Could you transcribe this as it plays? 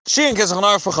We're going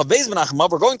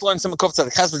to learn some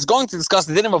Kuftzad Ches, which is going to discuss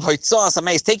the dinim of Hoitzah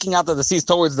Sameis, taking out the deceased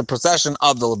towards the procession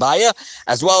of the Levaya,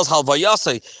 as well as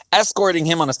Halvayasai, escorting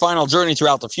him on his final journey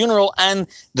throughout the funeral, and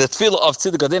the Tefillah of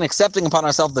Tziduk Adin, accepting upon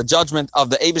ourselves the judgment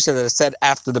of the Eibusha that is said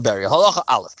after the burial. Halacha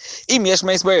Aleph. Im Yesh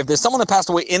Meis Beri, if there's someone that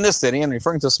passed away in the city, and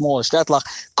referring to a smaller Shtetlach,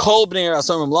 Kol Bnei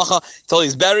Asom Mlacha, until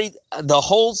he's buried, the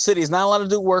whole city is not allowed to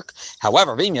do work.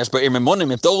 However, Im Yesh Beri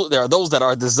Memunim, if there are those that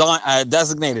are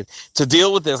designated to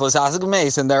deal with this,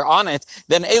 and they're on it,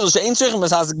 then by those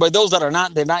that are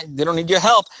not, they don't need your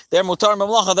help. They're mutar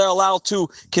mamlacha. They're allowed to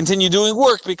continue doing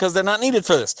work because they're not needed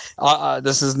for this.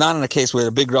 This is not in a case where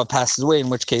the big Rav passes away, in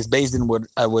which case Beis Din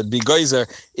would be geyser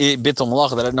bitul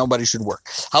malacha that nobody should work.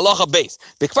 Halacha Beis.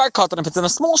 Bikvar katan, if it's in a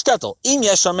small shtetl, im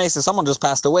yesh shameis, someone just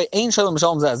passed away, ein shalom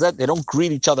shalom zeh, they don't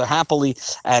greet each other happily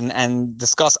and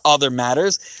discuss other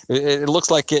matters. It looks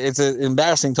like it's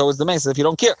embarrassing towards the mace if you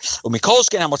don't care.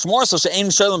 Umikolshken, how much more so she'ein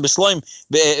shalom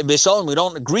we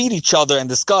don't greet each other and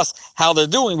discuss how they're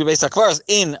doing in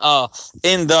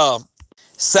the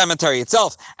cemetery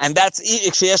itself, and that's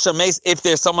if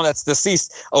there's someone that's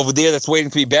deceased over there that's waiting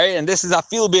to be buried, and this is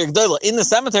afil b'yagdola in the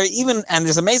cemetery, even, and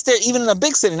there's a mace there, even in a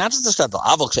big city, not just a shtetl.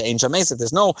 If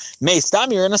there's no mace,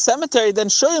 you're in a cemetery, then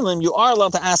shoylim, you are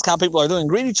allowed to ask how people are doing,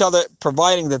 greet each other,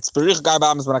 providing that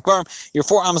you're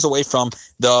 4 amos away from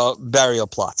the burial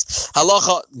plots.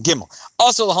 Halacha Gimel.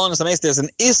 Also, there's an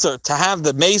isser to have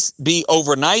the mace be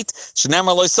overnight. Even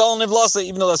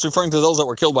though that's referring to those that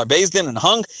were killed by Beis Din and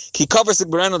hung. He covers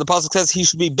the pasuk says he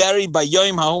should be buried by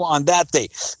Yom Hahu on that day.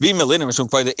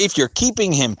 If you're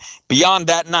keeping him beyond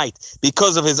that night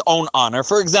because of his own honor,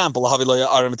 for example,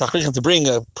 to bring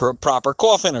a proper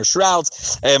coffin or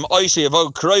shrouds,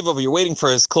 you're waiting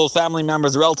for his close family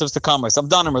members, relatives to come, or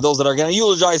Sabdanim, or those that are going to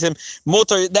eulogize him,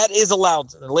 that is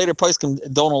allowed. Later poskim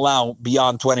don't allow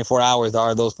beyond 24 hours. There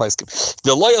are those poskim.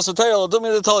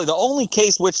 The only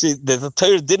case which the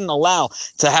Torah didn't allow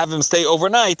to have him stay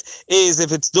overnight is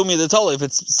if it's Dumi the Torah. If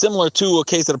it's similar to a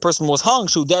case that a person was hung,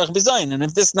 shu derech bizayin, and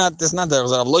if this not if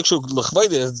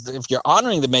you're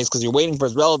honoring the mace because you're waiting for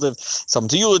his relative, someone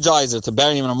to eulogize or to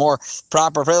bury him in a more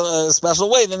proper,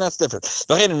 special way, then that's different.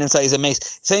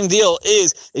 Same deal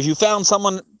is if you found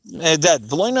someone dead. You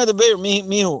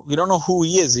don't know who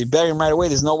he is. You bury him right away.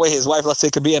 There's no way his wife, let's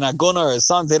say, could be an aguna or his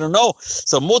son. They don't know.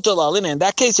 So in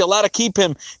that case, you're allowed to keep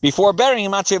him before burying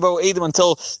him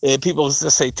until people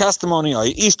say testimony or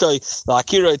until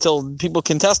people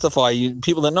can testify.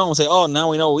 People that know him say, oh,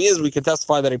 now we know who he is. We can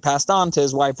testify that he passed on to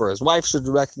his wife, or his wife should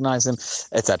recognize him,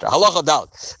 etc. Halacha Dal.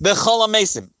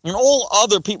 And all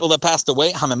other people that passed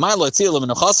away,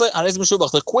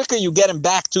 the quicker you get him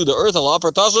back to the earth,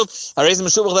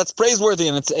 that's praiseworthy,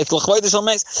 and it's l'chvaydish al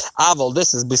meis. Aval,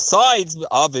 this is besides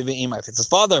if it's his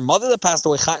father or mother that passed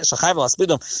away,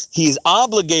 he is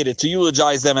obligated to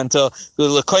eulogize them and to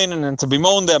lekoinen and to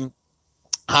bemoan them.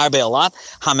 Harbe a lot.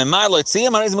 It's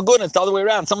the other way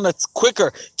around. Someone that's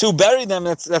quicker to bury them,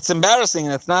 that's embarrassing,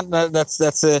 and it's not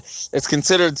it's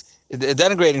considered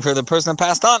denigrating for the person that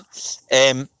passed on.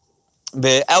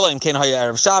 The Ella came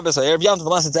Erev Shabbos or Erev Yom,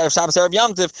 unless it's Erev Shabbos, Erev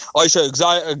Yom Tiv,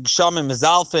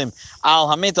 Al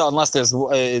Hamita, unless there's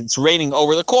it's raining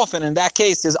over the coffin. In that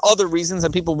case, there's other reasons,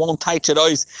 and people won't touch it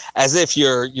as if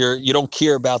you don't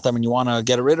care about them and you want to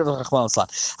get rid of them.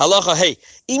 Halacha, hey,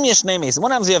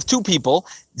 what happens if you have two people?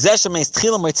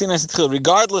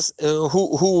 Regardless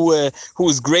who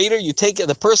is greater, you take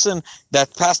the person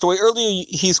that passed away earlier,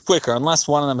 he's quicker, unless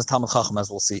one of them is Talmud Chacham, as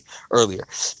we'll see earlier.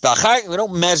 We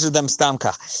don't measure them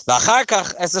stamkach.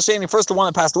 First the one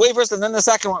that passed away first, and then the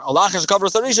second one.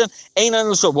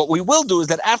 What we will do is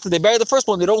that after they bury the first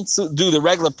one, they don't do the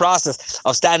regular process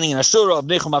of standing in a shura of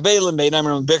Nechum Avelim,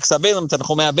 Birks Avelim,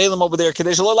 Tanchum Avelim over there,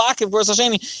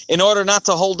 in order not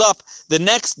to hold up the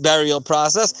next burial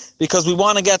process, because we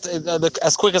want to get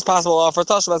as quick as possible off our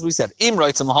tashav, as we said.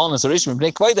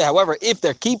 However, if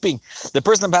they're keeping the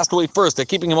person that passed away first, they're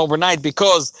keeping him overnight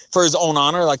because for his own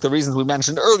honor, like the reasons we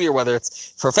mentioned earlier, whether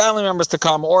it's for family members to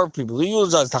come or people who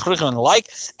eulogize, tachrichim and the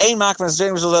like,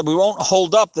 we won't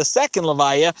hold up the second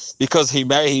levaya because he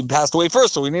passed away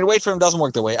first, so we need to wait for him. Doesn't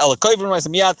work that way.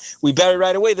 We bury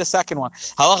right away the second one.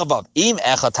 However,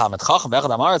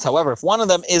 if one of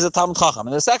them is a Talmud Chacham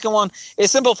and the second one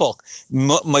is simple folk,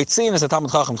 is a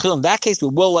Talmud Chacham. In that case, we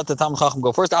will let the Talmud Chacham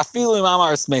go first,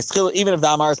 even if the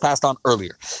Amar is passed on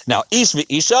earlier. Now, Ish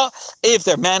v'Isha, if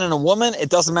they're man and a woman, it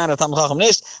doesn't matter. Talmud Chacham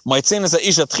nish. Moitzin is a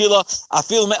Isha Tchila.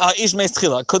 ish meis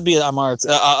tchila. It could be a Talmud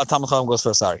Chacham goes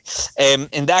first. Sorry.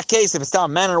 In that case, if it's down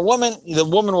a man or a woman, the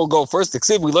woman will go first.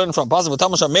 We learn from Pasuk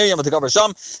Talmud Miriam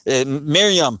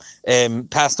Miriam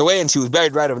passed away and she was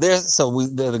buried right over there. So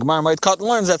the Gemara might cut and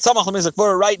learns that Samach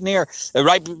Mizakvura right near,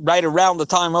 right around the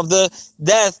time of the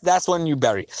death. That's when you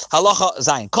bury. Halacha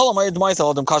Zayin.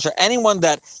 Anyone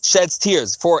that sheds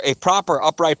tears for a proper,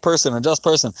 upright person, a just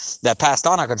person that passed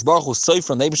on, HaKadosh Baruch Hu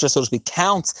Sofer, the Eibusha, so to speak,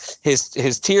 counts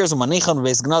his tears.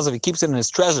 He keeps it in his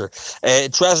treasury.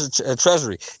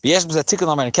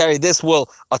 Carry this will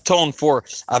atone for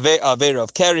Avera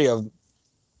of carry of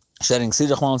shedding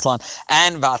sidach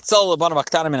and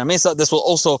this will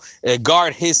also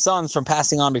guard his sons from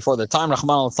passing on before their time.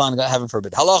 Heaven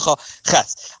forbid. Halacha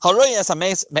ches.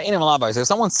 If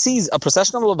someone sees a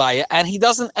procession of Levaya and he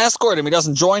doesn't escort him, he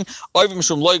doesn't join,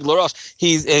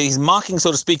 he's mocking,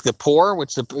 so to speak, the poor,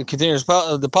 which the continuous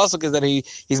the pasuk is that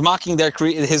he's mocking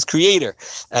his creator.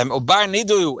 And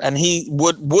he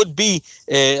would be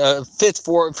fit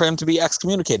for him to be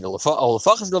excommunicated.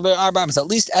 At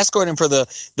least escort him for the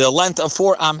length of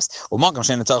 4 ams. As we're going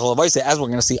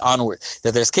to see onward,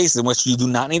 that there's cases in which you do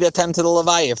not need to attend to the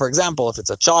Levaya. For example, if it's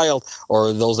a child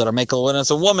or those that are making when it's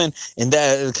a woman, in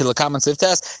the common safe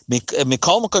test, you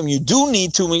do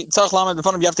need to you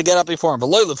have to get up before him.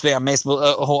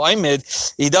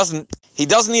 He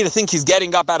doesn't need to think he's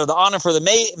getting up out of the honor for the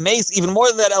mace. Even more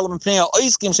than that,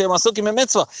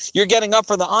 you're getting up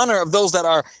for the honor of those that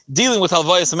are dealing with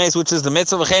halvayas mace, which is the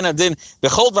mitzvah. And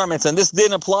this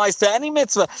din applies to any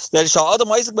mitzvah. That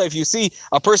if you see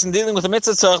a person dealing with a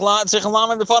mitzvah,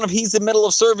 he's in the middle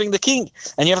of serving the king,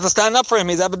 and you have to stand up for him.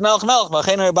 He's Abed Melch Melch. In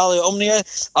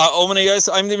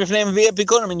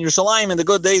Yerushalayim, in the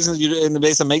good days in the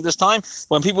base of Mikdash time,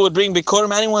 when people would bring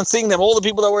bikurim, anyone seeing them, all the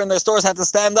people that were in their stores had to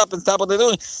stand up and stop what they're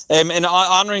doing, and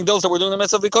honoring those that were doing the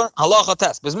mitzvah of bikurim. Halacha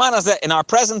test. In our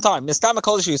present time,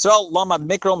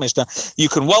 you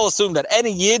can well assume that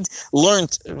any yid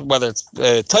learned, whether it's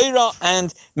Torah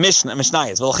and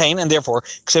Mishnayos, and therefore,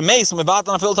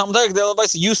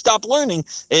 you stop learning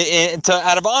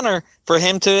out of honor for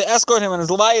him to escort him in his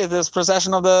levaya, this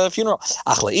procession of the funeral.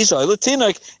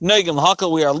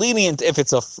 We are lenient if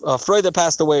it's a Freud that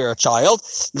passed away or a child.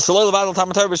 You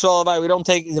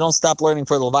don't stop learning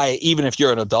for the levaya even if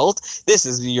you're an adult. This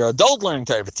is your adult learning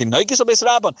Torah.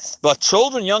 But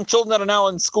children, young children that are now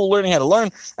in school learning how to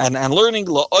learn and learning,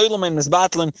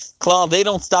 they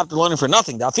don't stop learning for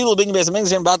nothing. We do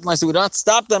not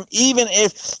stop them even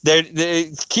if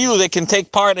they can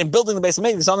take part in building the base of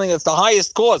Mikdash, something that's the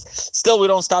highest cause. Still, we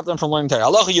don't stop them from learning Torah.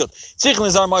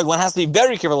 One has to be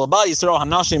very careful. Men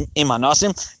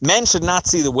should not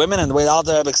see the women, and the way the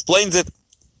Alter Rebbe explains it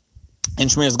in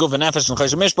Shmir's Guf and Nefesh and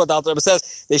Chayshim Mishpat, the Alter Rebbe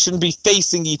says they shouldn't be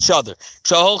facing each other.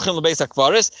 What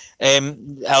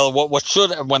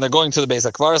should, when they're going to the Beis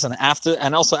HaKvaris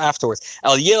and also afterwards,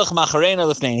 either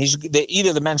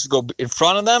the men should go in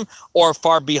front of them or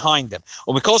far behind them.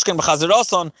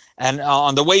 And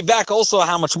on the way back, also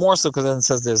how much more so, because then it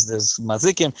says there's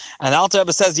mazikim, and the Alter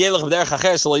Rebbe says they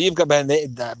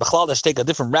should take a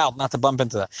different route, not to bump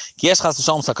into that.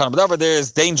 But there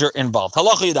is danger involved.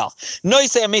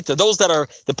 Those that are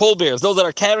the pallbearers, those that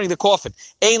are carrying the coffin,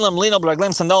 they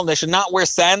should not wear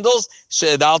sandals.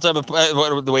 The Alter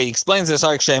Rebbe, the way he explains this,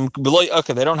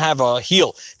 they don't have a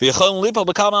heel.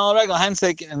 Hence,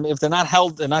 if they're not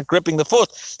held, they're not gripping the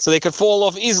foot, so they could fall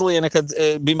off easily, and it could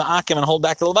be ma'akim and hold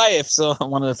back the levaya if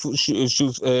one of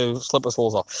the slippers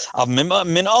falls off.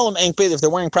 If they're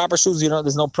wearing proper shoes,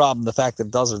 there's no problem. The fact that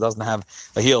it does or doesn't have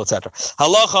a heel, etc.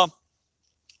 Halacha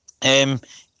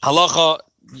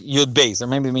Yud Beis, or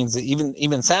maybe it means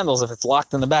even sandals, if it's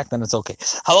locked in the back, then it's okay.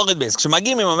 Halachid Beis.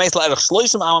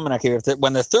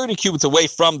 When they're 30 cubits away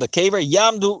from the caver,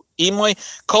 Yamdu Imoy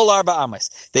Kol Arba Ames.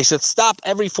 They should stop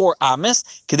every 4 Ames,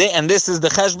 and this is the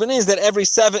Cheshbon is that every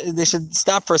 7 they should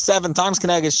stop for 7 times.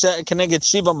 Keneged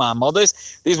Shiva Ma'amodos.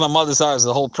 These Ma'amodos are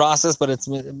the whole process, but it's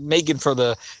making for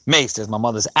the mace. There's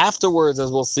Ma'amodos afterwards,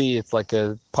 as we'll see. It's like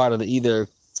a part of the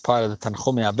part of the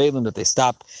Tanchumi Avelim that they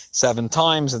stop 7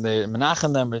 times and they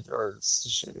menachem them, or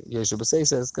Yeshua B'Sei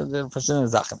says Shem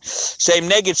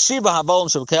Neged Shiva Havolim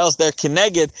Shabkelos. They're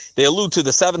Keneged. They allude to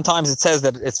the 7 times it says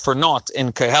that it's for naught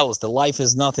in Kehelis. The life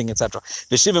is nothing, etc.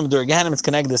 V'Shivim Dur Gehenim. It's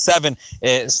Keneged the 7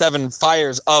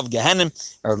 fires of Gehenim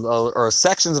or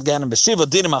sections of Gehenim. V'Shiva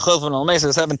Dinim Achilfim Al Meis.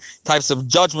 7 types of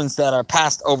judgments that are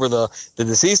passed over the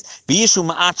deceased. V'Yishu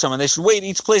Ma'acham, and they should wait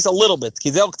each place a little bit.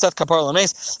 Kidel K'tzat Kapar Al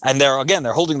Meis, and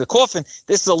they're holding holding the coffin.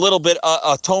 This is a little bit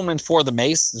atonement for the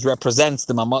mace. This represents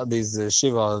these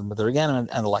Shiva and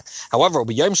the like. However, if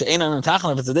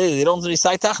it's a day they don't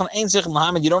recite Tachan,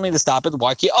 you don't need to stop it.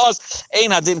 Why?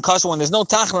 When there's no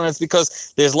Tachan, it's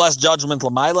because there's less judgment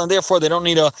Lamaila, and therefore they don't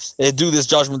need to do this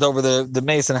judgment over the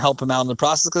mace and help him out in the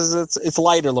process because it's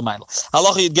lighter Lamaila.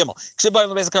 Halacha Yud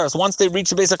Gimel. Once they reach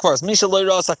the basic Kvarim, Misha Lo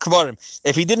Yirasa Kvarim.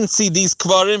 If he didn't see these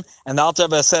Kvarim, and the Alter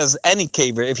Rebbe says any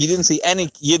kaver, if he didn't see any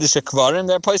Yiddish Kvarim,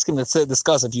 there are poskim that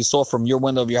discuss if you saw from your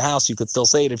window of your house, you could still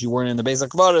say it if you weren't in the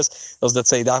basic Kvaris. Those that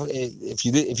say that if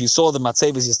you saw the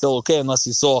Matzevis, you're still okay unless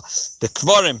you saw the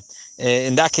Kvarim.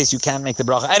 In that case, you can't make the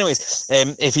bracha. Anyways,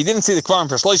 if he didn't see the Kvarim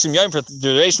for Shloshim Yom, for the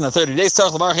duration of 30 days, he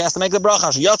has to make the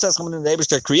bracha. The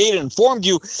Eibishter created and formed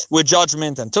you with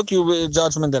judgment and took you with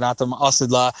judgment, and Atam Asid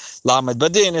Lamed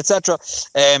Badin, etc.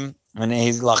 And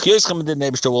he's the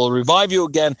Eibishter will revive you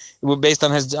again based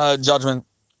on his judgment.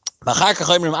 The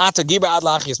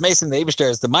Eibishter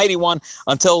is the mighty one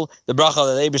until the bracha of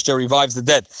the Eibishter revives the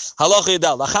dead.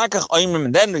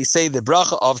 And then we say the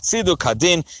bracha of Tziduk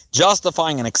Hadin,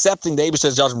 justifying and accepting the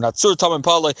Eibishter's judgment. The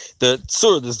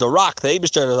Tzur is the rock, the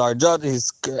Eibishter is our judge.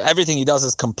 Everything he does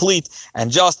is complete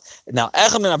and just. Now,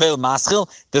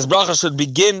 this bracha should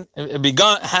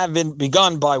have been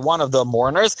begun by one of the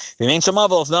mourners. If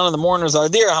none of the mourners are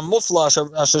there,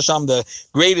 the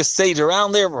greatest sage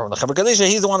around there,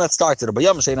 he's the one that started it. But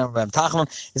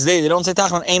it's they don't say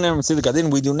Tachman.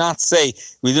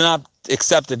 We do not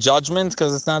accept the judgment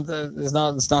because it's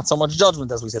not so much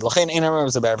judgment as we said. We don't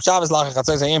say the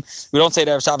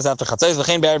Erev Shabbos after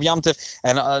Chatzos,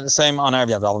 and same on Erev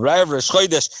Yom. On Erev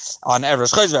Chodesh, Erev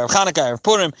Chanukah, Erev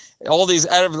Purim, all these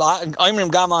Erev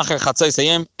Gam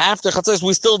Chatzos after Chatzos,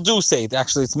 we still do say it.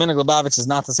 Actually, it's Minhag Lubavitch is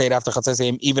not to say it after Chatzos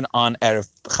even on Erev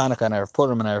Chanukah and Erev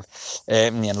Purim and Erev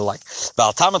and the like.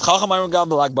 For Talmid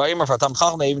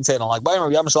Chacham, they even say it on like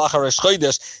Ba'imar Yom Shalach Rosh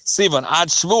Chodesh Sivan Ad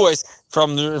Shavuos for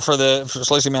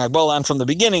Shloshim Agbola and from the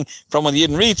beginning, from when the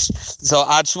Yidden reached. So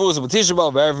Ad Shavuos with Tisha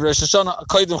B'Av, Erev Rosh Hashanah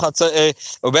Kodim Chatzos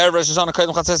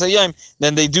Hayom,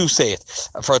 then they do say it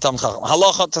for Talmid Chacham.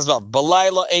 Halacha Tazvav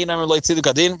Balayla Einam Lo Tziduk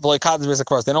Hadin V'Lo Kaddish Beis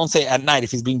HaKvaros. They don't say at night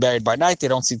if he's being buried by night. They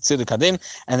don't see Tziduk Hadin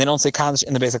and they don't say Kaddish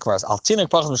in the Beis HaKvaros. Al Tinuk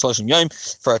Pachim Shloshim Yom,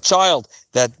 for a child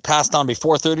that passed on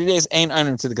before 30 days, Ein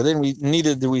Einam Tziduk Hadin.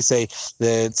 Neither do we say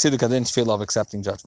the Tziduk Hadin feel of accepting judgment.